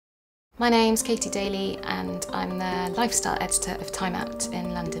My name's Dailey and I'm the lifestyle editor of Time Out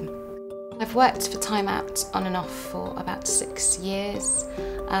in London. I've worked for Time Out on and off for about 6 years,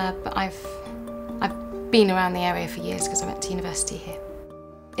 but I've been around the area for years because I went to university here.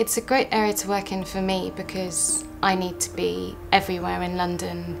 It's a great area to work in for me because I need to be everywhere in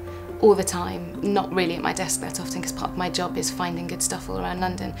London all the time, not really at my desk that often because part of my job is finding good stuff all around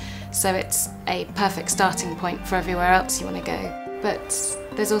London. So it's a perfect starting point for everywhere else you want to go. But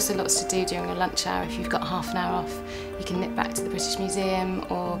there's also lots to do during your lunch hour. If you've got half an hour off, you can nip back to the British Museum,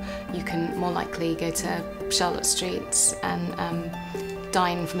 or you can more likely go to Charlotte Street and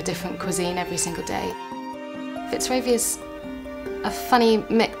dine from a different cuisine every single day. Fitzroy is a funny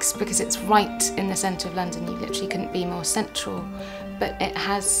mix because it's right in the centre of London. You literally couldn't be more central, but it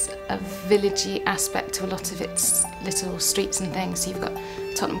has a villagey aspect to a lot of its little streets and things. So you've got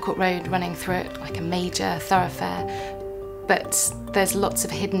Tottenham Court Road running through it, like a major thoroughfare, but there's lots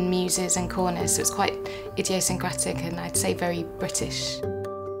of hidden muses and corners, so it's quite idiosyncratic and I'd say very British.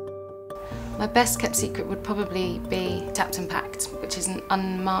 My best kept secret would probably be Tapped and Packed, which is an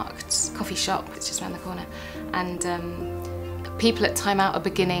unmarked coffee shop that's just around the corner. And people at Time Out are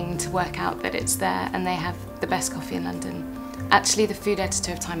beginning to work out that it's there, and they have the best coffee in London. Actually, the food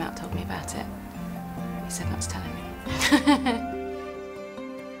editor of Time Out told me about it. He said not to tell anyone.